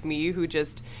someone like me who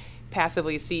just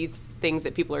passively sees things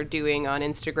that people are doing on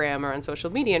Instagram or on social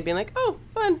media and being like, oh,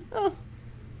 fun, oh,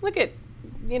 look at,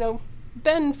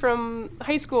 Ben from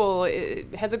high school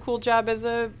has a cool job as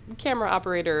a camera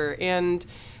operator, and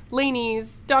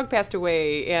Lainey's dog passed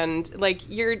away, and like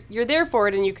you're there for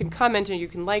it, and you can comment and you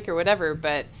can like or whatever,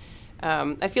 but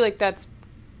I feel like that's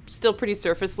still pretty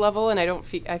surface level, and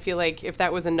I feel like if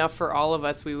that was enough for all of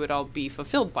us, we would all be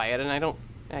fulfilled by it. And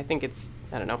I think it's,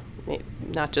 I don't know,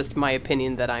 not just my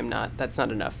opinion that that's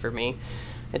not enough for me.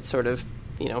 It's sort of,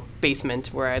 basement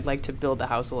where I'd like to build the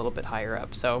house a little bit higher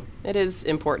up. So it is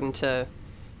important to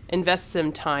invest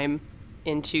some time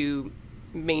into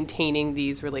maintaining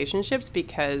these relationships,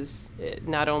 because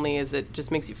not only is it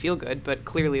just makes you feel good, but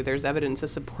clearly there's evidence to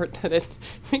support that it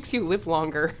makes you live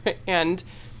longer, and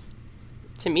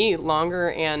to me, longer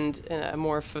and a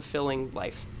more fulfilling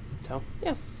life. So,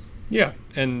 yeah. Yeah,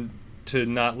 and to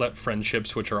not let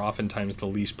friendships, which are oftentimes the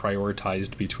least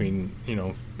prioritized between,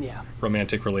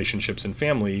 romantic relationships and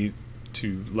family,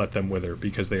 to let them wither,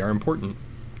 because they are important.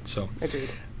 So,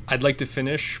 agreed. I'd like to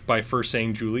finish by first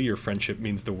saying, Julie, your friendship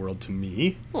means the world to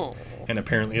me. Aww. And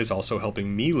apparently is also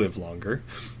helping me live longer.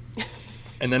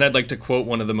 And then I'd like to quote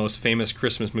one of the most famous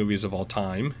Christmas movies of all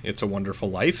time, It's a Wonderful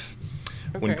Life,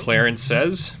 when Clarence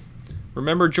says,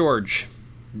 "Remember, George,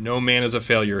 no man is a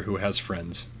failure who has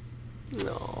friends."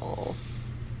 No,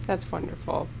 that's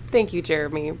wonderful. Thank you,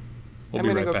 Jeremy. I'm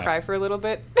going to go cry for a little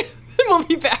bit. We'll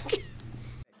be back.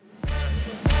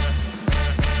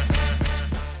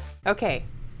 Okay,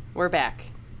 we're back.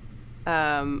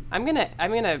 I'm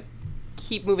gonna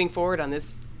keep moving forward on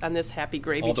this happy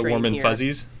gravy train. All the warm and here.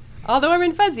 fuzzies. All the warm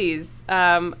and fuzzies.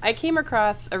 I came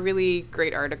across a really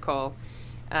great article,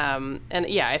 and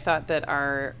yeah, I thought that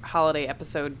our holiday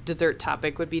episode dessert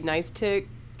topic would be nice to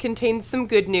contain some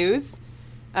good news.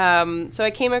 So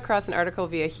I came across an article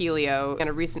via Helio and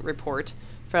a recent report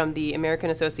from the American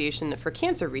Association for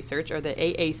Cancer Research, or the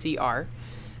AACR,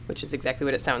 which is exactly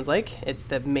what it sounds like. It's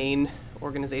the main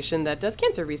organization that does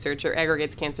cancer research or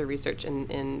aggregates cancer research in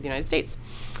the United States.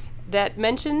 That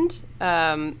mentioned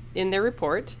in their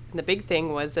report, and the big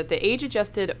thing was that the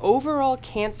age-adjusted overall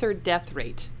cancer death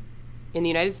rate in the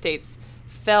United States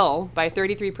fell by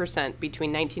 33%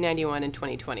 between 1991 and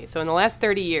 2020. So in the last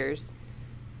 30 years,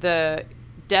 the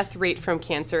death rate from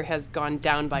cancer has gone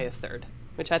down by a third,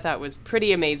 which I thought was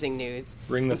pretty amazing news.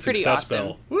 Ring the pretty success awesome.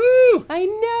 bell. Woo! I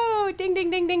know! Ding, ding,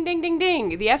 ding, ding, ding, ding,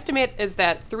 ding. The estimate is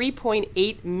that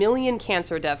 3.8 million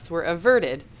cancer deaths were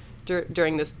averted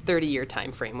during this 30-year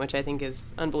time frame, which I think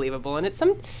is unbelievable. And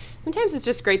sometimes it's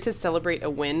just great to celebrate a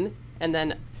win and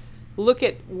then look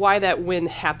at why that win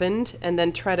happened and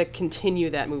then try to continue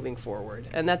that moving forward.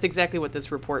 And that's exactly what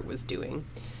this report was doing.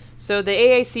 So the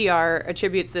AACR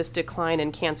attributes this decline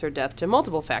in cancer death to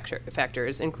multiple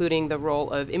factors, including the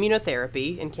role of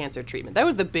immunotherapy in cancer treatment. That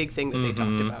was the big thing that they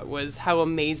talked about, was how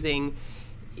amazing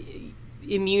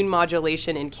immune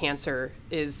modulation in cancer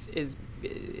is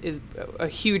a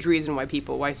huge reason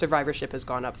why survivorship has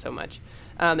gone up so much.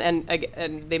 And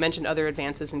they mentioned other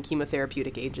advances in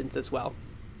chemotherapeutic agents as well.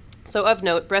 So of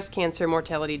note, breast cancer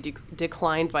mortality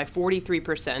declined by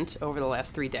 43% over the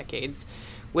last 3 decades,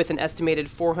 with an estimated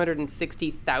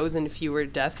 460,000 fewer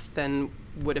deaths than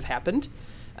would have happened.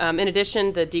 In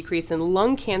addition, the decrease in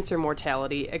lung cancer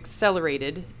mortality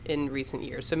accelerated in recent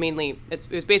years. So mainly, it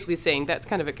was basically saying, that's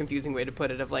kind of a confusing way to put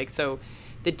it, of like, so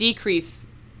the decrease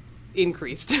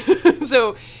increased.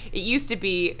 So it used to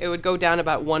be, it would go down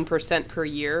about 1% per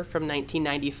year from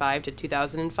 1995 to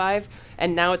 2005,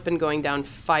 and now it's been going down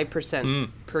 5%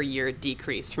 per year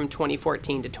decrease from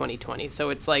 2014 to 2020. So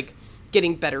it's like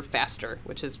getting better faster,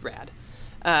 which is rad.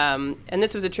 And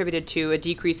this was attributed to a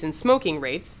decrease in smoking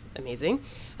rates, amazing,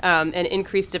 and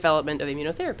increased development of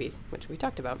immunotherapies, which we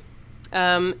talked about.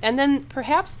 And then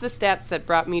perhaps the stats that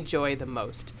brought me joy the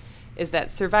most is that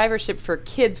survivorship for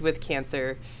kids with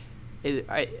cancer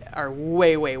are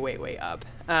way, way, way, way up.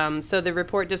 So the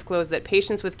report disclosed that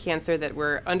patients with cancer that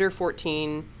were under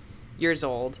 14 years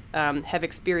old have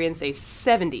experienced a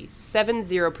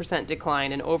 70%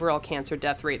 decline in overall cancer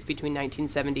death rates between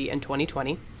 1970 and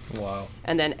 2020. Wow.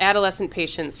 And then adolescent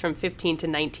patients from 15 to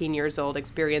 19 years old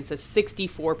experience a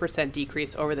 64%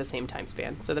 decrease over the same time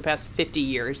span. So the past 50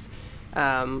 years,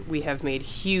 we have made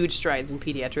huge strides in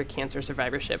pediatric cancer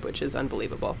survivorship, which is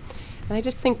unbelievable. And I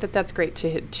just think that that's great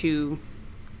to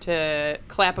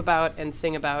clap about and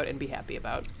sing about and be happy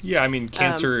about. Yeah, I mean,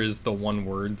 cancer is the one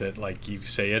word that, like, you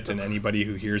say it, and anybody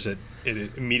who hears it,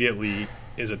 it immediately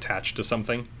is attached to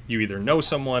something. You either know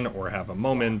someone or have a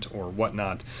moment or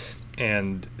whatnot,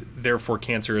 and therefore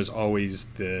cancer is always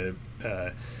the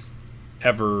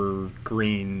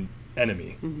evergreen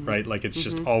enemy, right? Like, it's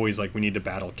just always like, we need to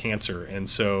battle cancer. And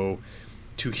so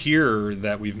to hear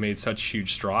that we've made such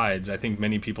huge strides, I think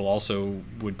many people also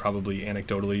would probably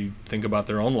anecdotally think about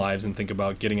their own lives and think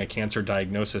about getting a cancer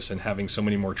diagnosis and having so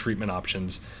many more treatment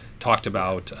options talked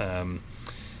about.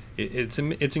 It's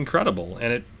incredible.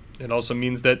 And it also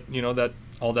means that, you know, that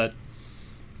all that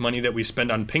money that we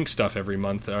spend on pink stuff every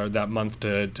month, or that month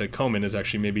to Komen, is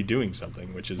actually maybe doing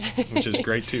something, which is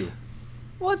great too.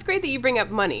 Well, it's great that you bring up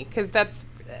money, because that's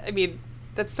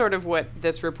sort of what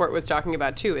this report was talking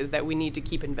about too, is that we need to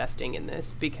keep investing in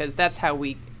this, because that's how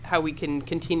we can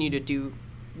continue to do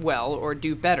well or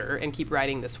do better and keep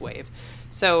riding this wave.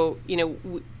 So, you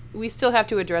know, we still have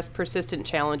to address persistent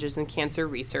challenges in cancer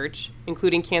research,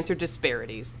 including cancer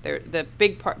disparities. The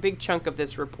big chunk of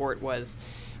this report was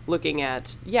looking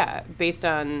at, based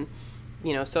on,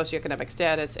 you know, socioeconomic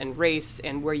status and race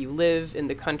and where you live in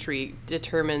the country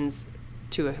determines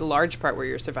to a large part where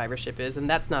your survivorship is, and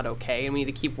that's not okay, and we need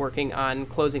to keep working on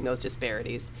closing those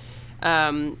disparities.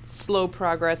 Slow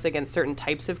progress against certain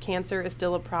types of cancer is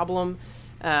still a problem.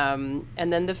 And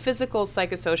then the physical,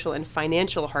 psychosocial, and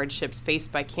financial hardships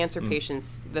faced by cancer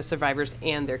patients, the survivors,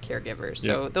 and their caregivers.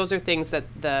 So those are things that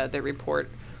the report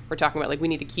we're talking about, like, we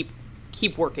need to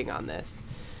keep working on this.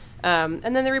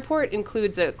 And then the report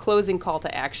includes a closing call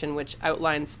to action, which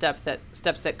outlines steps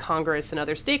that Congress and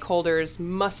other stakeholders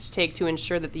must take to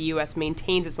ensure that the U.S.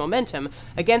 maintains its momentum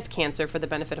against cancer for the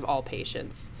benefit of all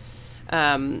patients.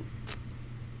 So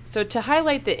to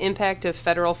highlight the impact of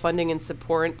federal funding and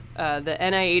support, the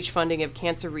NIH funding of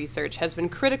cancer research has been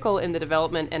critical in the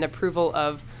development and approval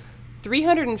of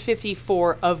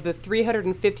 354 of the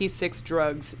 356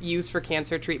 drugs used for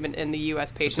cancer treatment in the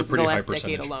U.S. patients in the last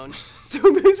decade alone. So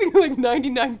basically like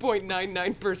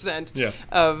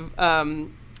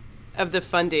 99.99% of the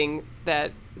funding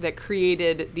that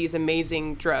created these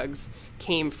amazing drugs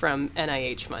came from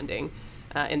NIH funding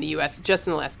in the U.S. just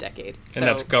in the last decade. And so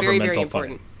that's governmental very, very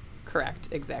important. funding. Correct,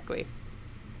 exactly.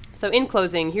 So in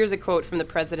closing, here's a quote from the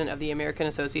president of the American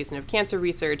Association of Cancer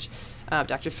Research,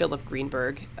 Dr. Philip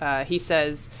Greenberg. He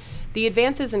says, "The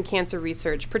advances in cancer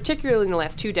research, particularly in the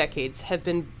last 2 decades, have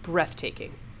been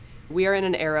breathtaking. We are in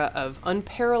an era of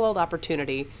unparalleled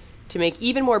opportunity to make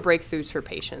even more breakthroughs for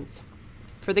patients.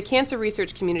 For the cancer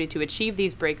research community to achieve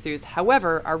these breakthroughs,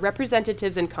 however, our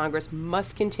representatives in Congress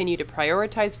must continue to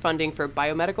prioritize funding for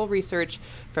biomedical research,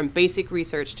 from basic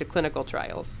research to clinical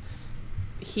trials."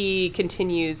 He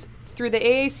continues, "Through the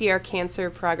AACR Cancer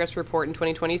Progress Report in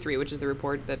 2023, which is the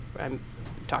report that I'm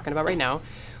talking about right now,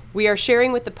 we are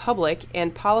sharing with the public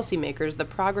and policymakers the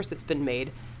progress that's been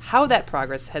made, how that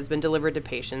progress has been delivered to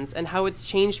patients, and how it's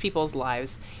changed people's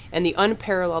lives, and the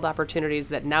unparalleled opportunities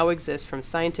that now exist from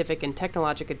scientific and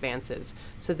technological advances,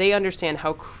 so they understand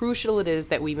how crucial it is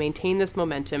that we maintain this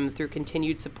momentum through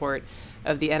continued support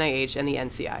of the NIH and the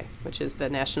NCI, which is the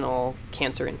National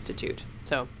Cancer Institute."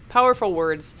 So, powerful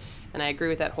words, and I agree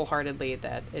with that wholeheartedly,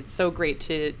 that it's so great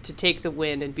to take the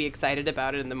win and be excited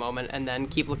about it in the moment, and then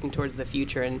keep looking towards the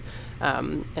future and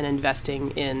investing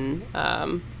in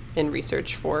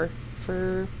research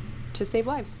to save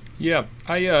lives. Yeah,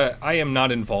 I am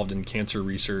not involved in cancer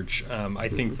research. I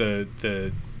think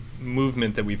the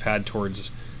movement that we've had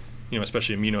towards, you know,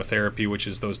 especially immunotherapy, which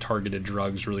is those targeted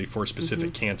drugs really for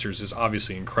specific cancers, is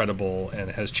obviously incredible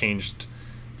and has changed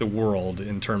the world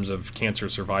in terms of cancer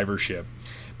survivorship.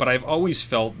 But I've always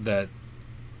felt that,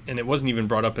 and it wasn't even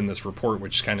brought up in this report,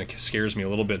 which kind of scares me a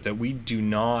little bit, that we do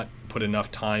not put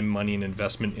enough time, money, and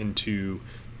investment into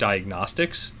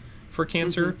diagnostics for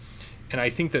cancer. And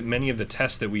I think that many of the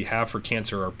tests that we have for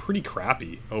cancer are pretty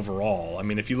crappy overall. I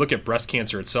mean, if you look at breast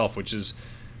cancer itself, which is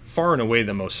far and away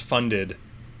the most funded,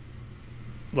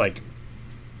 like,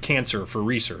 cancer for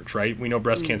research, right? We know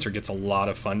breast cancer gets a lot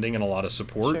of funding and a lot of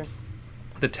support. Sure.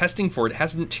 The testing for it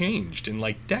hasn't changed in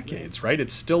like decades, right?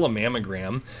 It's still a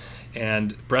mammogram,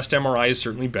 and breast MRI is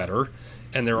certainly better,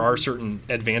 and there are certain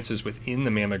advances within the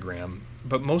mammogram,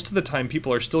 but most of the time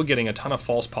people are still getting a ton of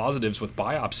false positives with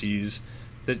biopsies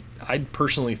that I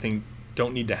personally think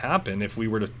don't need to happen if we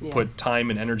were to put time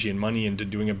and energy and money into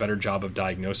doing a better job of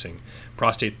diagnosing.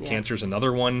 Prostate cancer is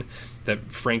another one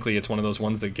that, frankly, it's one of those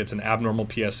ones that gets an abnormal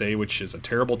PSA, which is a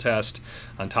terrible test,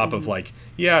 on top of like,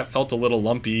 it felt a little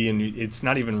lumpy, and it's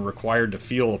not even required to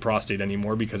feel a prostate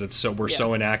anymore because we're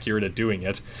so inaccurate at doing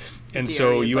it. And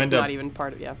so you end up not even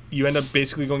part of you end up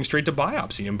basically going straight to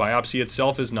biopsy, and biopsy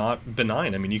itself is not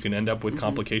benign. I mean, you can end up with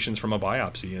complications from a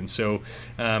biopsy. And so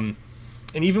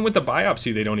and even with the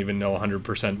biopsy, they don't even know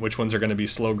 100% which ones are going to be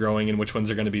slow growing and which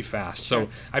ones are going to be fast. So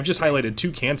I've just highlighted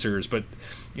 2 cancers, but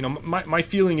my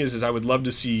feeling is I would love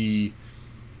to see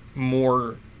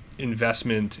more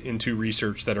investment into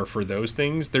research that are for those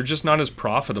things. They're just not as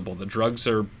profitable. The drugs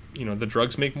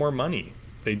make more money.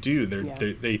 They do.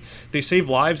 They save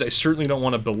lives. I certainly don't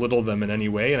want to belittle them in any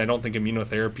way, and I don't think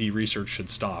immunotherapy research should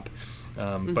stop.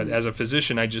 But as a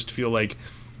physician, I just feel like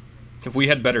if we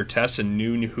had better tests and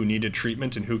knew who needed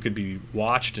treatment and who could be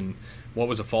watched and what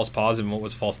was a false positive and what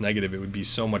was false negative, it would be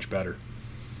so much better.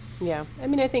 Yeah. I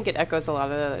mean, I think it echoes a lot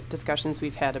of the discussions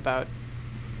we've had about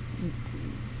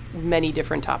many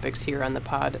different topics here on the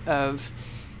pod of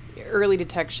early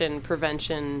detection,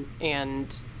 prevention,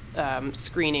 and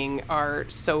screening are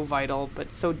so vital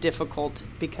but so difficult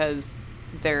because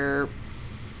they're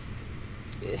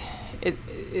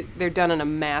done on a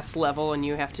mass level, and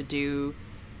you have to do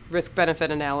risk-benefit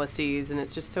analyses, and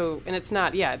it's just so, and it's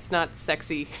not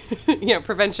sexy.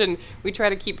 Prevention, we try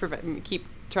to keep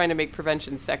trying to make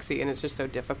prevention sexy, and it's just so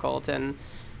difficult. And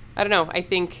I don't know, I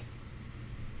think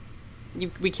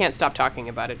we can't stop talking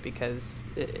about it because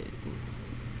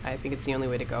I think it's the only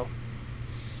way to go.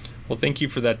 Well, thank you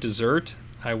for that dessert.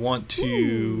 I want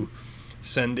to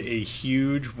send a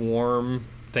huge, warm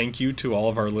thank you to all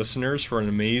of our listeners for an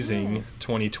amazing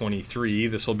 2023.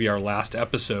 This will be our last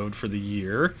episode for the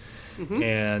year,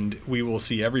 and we will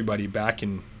see everybody back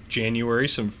in January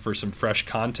for some fresh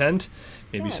content,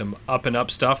 maybe some up and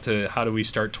up stuff to how do we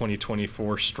start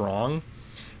 2024 strong.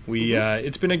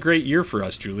 It's been a great year for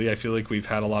us, Julie. I feel like we've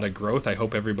had a lot of growth. I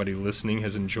hope everybody listening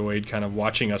has enjoyed kind of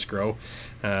watching us grow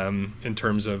in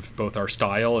terms of both our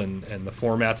style and the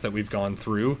formats that we've gone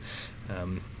through.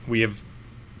 We have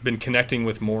been connecting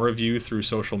with more of you through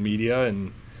social media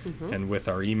and with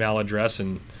our email address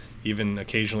and even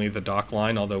occasionally the doc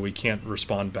line, although we can't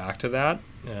respond back to that.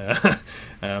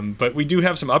 But we do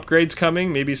have some upgrades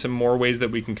coming, maybe some more ways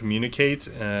that we can communicate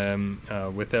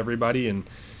with everybody, and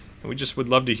we just would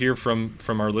love to hear from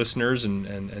our listeners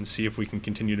and see if we can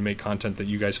continue to make content that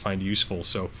you guys find useful.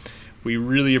 So we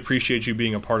really appreciate you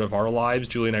being a part of our lives.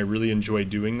 Julie and I really enjoy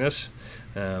doing this.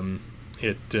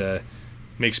 It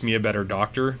makes me a better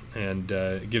doctor, and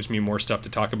it gives me more stuff to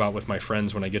talk about with my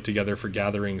friends when I get together for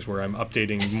gatherings where I'm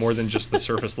updating more than just the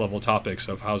surface level topics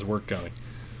of how's work going.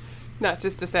 Not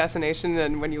just assassination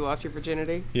and when you lost your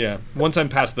virginity. Yeah. Once I'm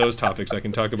past those topics, I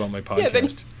can talk about my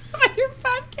podcast. Yeah, your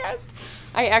podcast.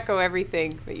 I echo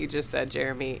everything that you just said,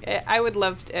 Jeremy. I would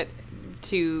love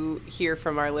to hear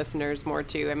from our listeners more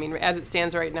too. I mean, as it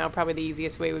stands right now, probably the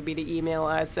easiest way would be to email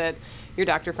us at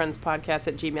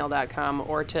yourdoctorfriendspodcast@gmail.com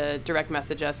or to direct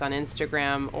message us on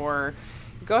Instagram, or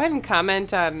go ahead and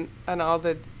comment on all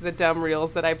the dumb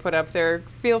reels that I put up there.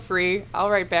 Feel free. I'll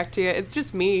write back to you. It's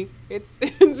just me.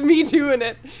 It's me doing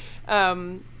it.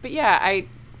 But yeah,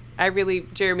 I really,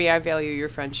 Jeremy, I value your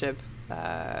friendship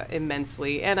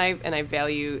immensely, and I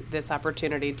value this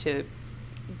opportunity to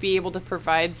be able to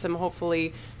provide some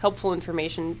hopefully helpful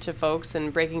information to folks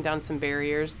and breaking down some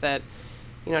barriers that,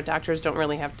 doctors don't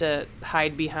really have to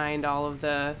hide behind all of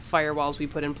the firewalls we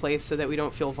put in place so that we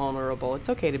don't feel vulnerable. It's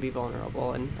okay to be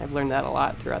vulnerable, and I've learned that a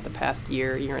lot throughout the past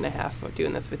year and a half of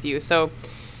doing this with you. So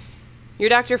your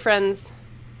doctor friends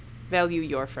value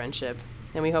your friendship,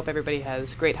 and we hope everybody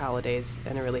has great holidays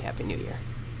and a really happy new year.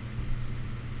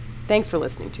 Thanks for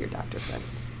listening to Your Doctor Friends.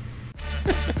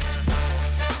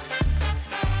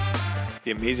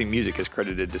 The amazing music is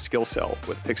credited to SkillCell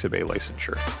with Pixabay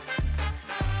licensure.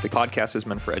 The podcast is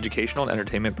meant for educational and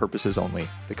entertainment purposes only.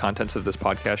 The contents of this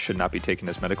podcast should not be taken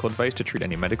as medical advice to treat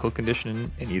any medical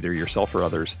condition in either yourself or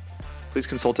others. Please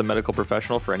consult a medical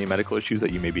professional for any medical issues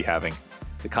that you may be having.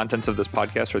 The contents of this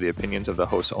podcast are the opinions of the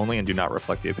hosts only and do not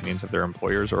reflect the opinions of their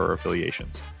employers or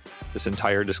affiliations. This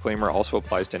entire disclaimer also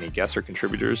applies to any guests or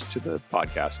contributors to the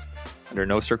podcast. Under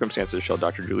no circumstances shall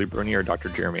Dr. Julie Bruni or Dr.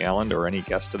 Jeremy Allen or any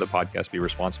guest to the podcast be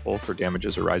responsible for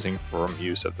damages arising from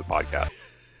use of the podcast.